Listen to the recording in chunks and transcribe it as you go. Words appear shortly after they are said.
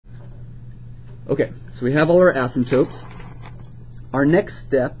Okay, so we have all our asymptotes. Our next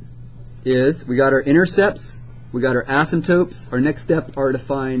step is we got our intercepts, we got our asymptotes. Our next step are to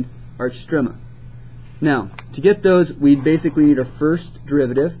find our extrema. Now, to get those, we basically need our first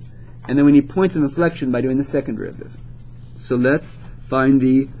derivative, and then we need points of inflection by doing the second derivative. So let's find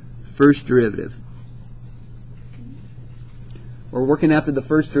the first derivative. We're working after the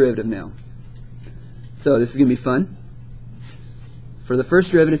first derivative now. So this is going to be fun. For the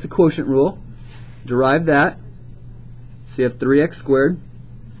first derivative, it's the quotient rule. Derive that. So you have 3x squared.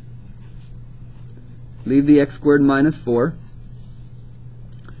 Leave the x squared minus 4.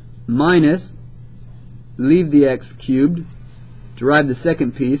 Minus, leave the x cubed. Derive the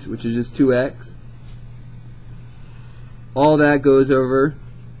second piece, which is just 2x. All that goes over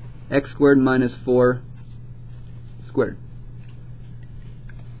x squared minus 4 squared.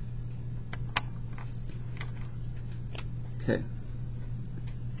 Okay.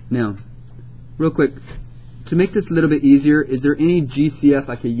 Now, real quick, to make this a little bit easier, is there any GCF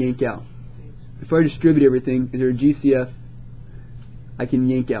I can yank out? Before I distribute everything, is there a GCF I can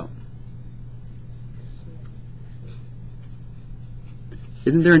yank out?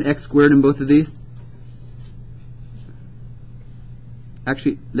 Isn't there an x squared in both of these?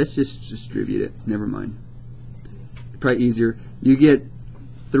 Actually, let's just distribute it. Never mind. Probably easier. You get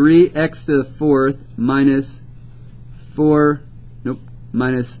 3x to the fourth minus 4, nope,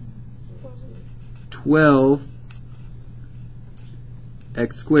 minus 12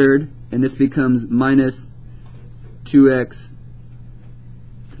 x squared, and this becomes minus 2x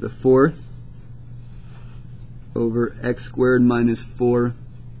to the fourth over x squared minus 4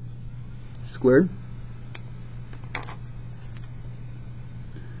 squared.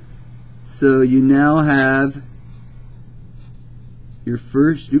 So you now have your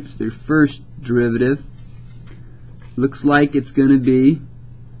first derivative. Looks like it's going to be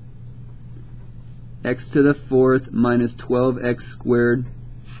x to the fourth minus 12x squared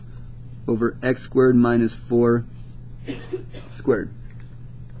over x squared minus 4 squared.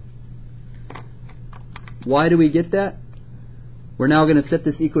 Why do we get that? We're now going to set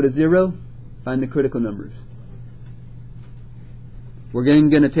this equal to 0, find the critical numbers. We're going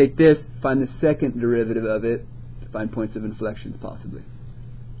to take this, find the second derivative of it, to find points of inflections possibly.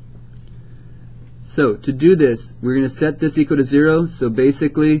 So to do this, we're going to set this equal to 0. So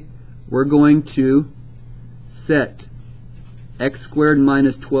basically, we're going to set x squared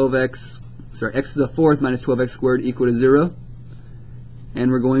minus 12x, sorry, x to the fourth minus 12x squared equal to 0.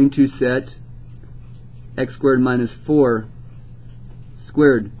 And we're going to set x squared minus 4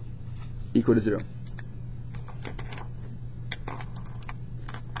 squared equal to 0.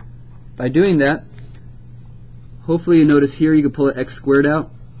 By doing that, hopefully you notice here you can pull the x squared out,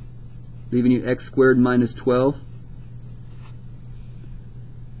 leaving you x squared minus 12.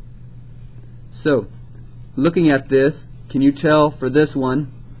 So, looking at this, can you tell for this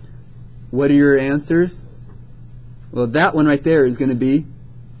one, what are your answers? Well, that one right there is going to be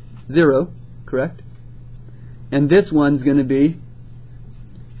 0, correct? And this one's going to be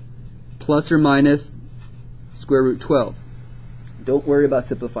plus or minus square root 12. Don't worry about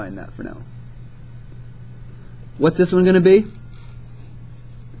simplifying that for now. What's this one going to be?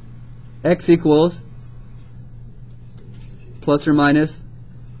 X equals plus or minus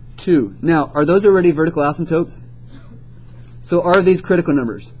 2. Now, are those already vertical asymptotes? So are these critical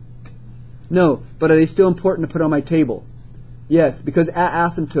numbers? No, but are they still important to put on my table? Yes, because at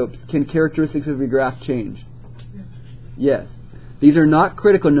asymptotes, can characteristics of your graph change? Yes. These are not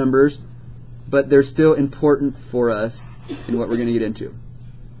critical numbers, but they're still important for us in what we're going to get into.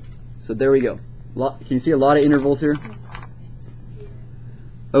 So there we go. Can you see a lot of intervals here?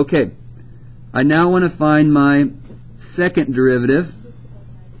 Okay. I now want to find my second derivative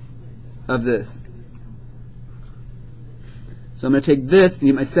of this. So I'm going to take this and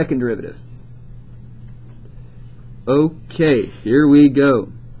get my second derivative. Okay, here we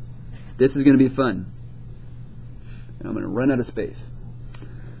go. This is going to be fun. And I'm going to run out of space.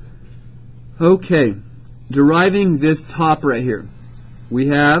 Okay, deriving this top right here. We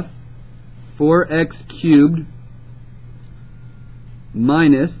have 4x cubed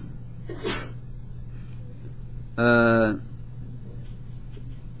minus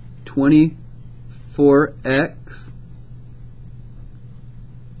 24x,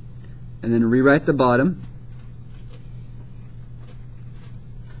 and then rewrite the bottom.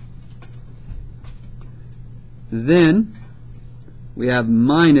 Then we have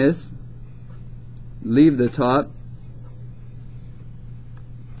minus, leave the top,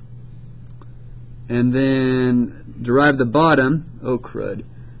 and then derive the bottom. Oh crud,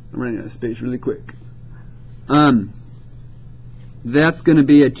 I'm running out of space really quick. That's going to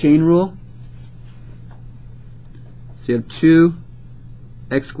be a chain rule. So you have 2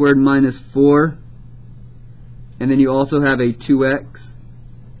 x squared minus 4, and then you also have a 2x.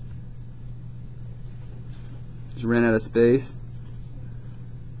 Just ran out of space.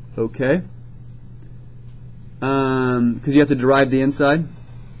 Okay. Because you have to derive the inside.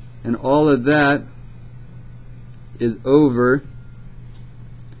 And all of that is over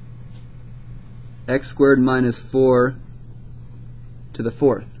x squared minus 4 to the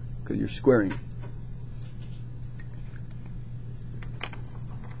 4th, because you're squaring.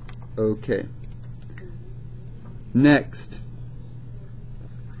 Okay. Next.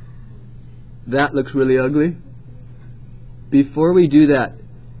 That looks really ugly. Before we do that,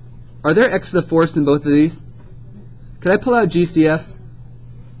 are there x to the 4th in both of these? Could I pull out GCFs?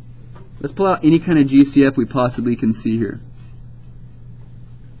 Let's pull out any kind of GCF we possibly can see here.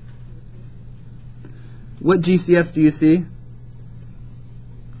 What GCFs do you see?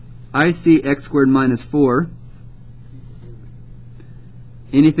 I see x squared minus 4.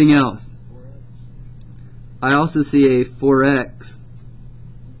 Anything else? I also see a 4x.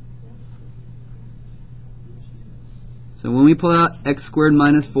 So when we pull out x squared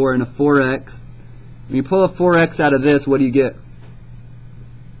minus 4 and a 4x, when you pull a 4x out of this, what do you get?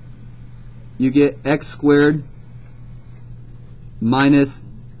 You get x squared minus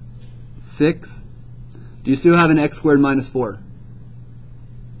 6. Do you still have an x squared minus 4?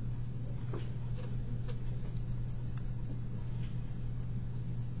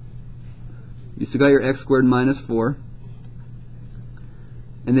 You still got your x squared minus 4.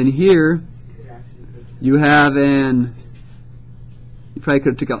 And then here, you have an, you probably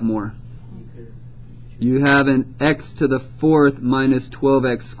could have took out more. You have an x to the 4th minus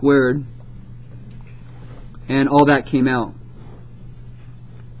 12x squared. And all that came out.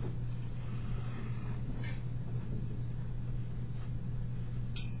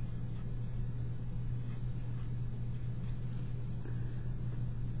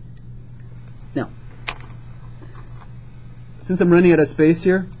 Now, since I'm running out of space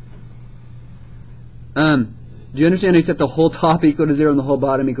here, do you understand I set the whole top equal to 0 and the whole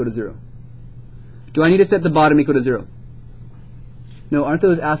bottom equal to 0? Do I need to set the bottom equal to 0? No, aren't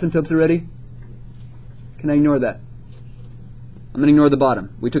those asymptotes already? Can I ignore that? I'm going to ignore the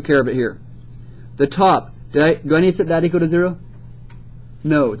bottom. We took care of it here. The top, do I need to set that equal to 0?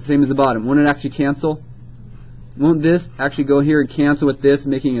 No, it's the same as the bottom. Won't it actually cancel? Won't this actually go here and cancel with this,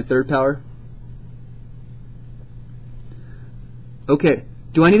 making a third power? Okay,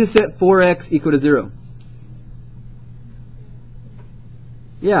 do I need to set 4x equal to 0?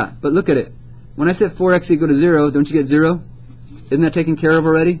 Yeah, but look at it. When I set 4x equal to 0, don't you get 0? Isn't that taken care of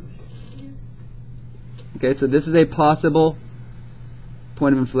already? Okay, so this is a possible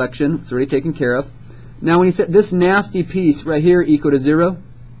point of inflection. It's already taken care of. Now when you set this nasty piece right here equal to 0,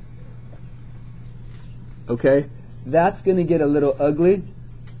 okay, that's going to get a little ugly.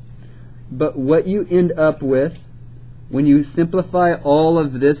 But what you end up with, when you simplify all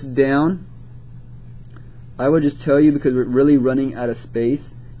of this down, I will just tell you, because we're really running out of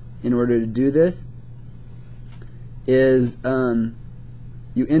space in order to do this, is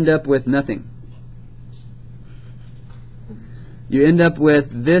you end up with nothing. You end up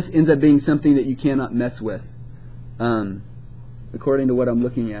with, this ends up being something that you cannot mess with, according to what I'm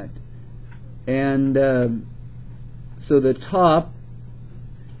looking at. And so the top,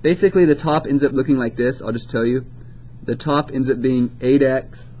 basically the top ends up looking like this. I'll just tell you. The top ends up being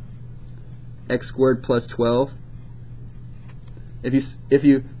 8x, x squared plus 12. If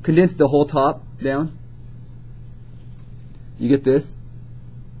you condense the whole top down, you get this.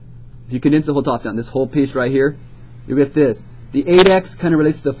 If you condense the whole top down, this whole piece right here, you get this. The 8x kind of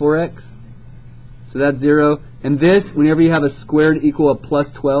relates to the 4x, so that's 0. And this, whenever you have a squared equal a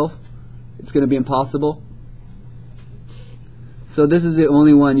plus 12, it's going to be impossible. So this is the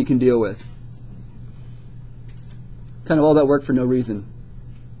only one you can deal with. Kind of all that work for no reason.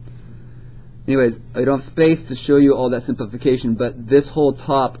 Anyways, I don't have space to show you all that simplification, but this whole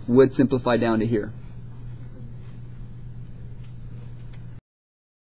top would simplify down to here.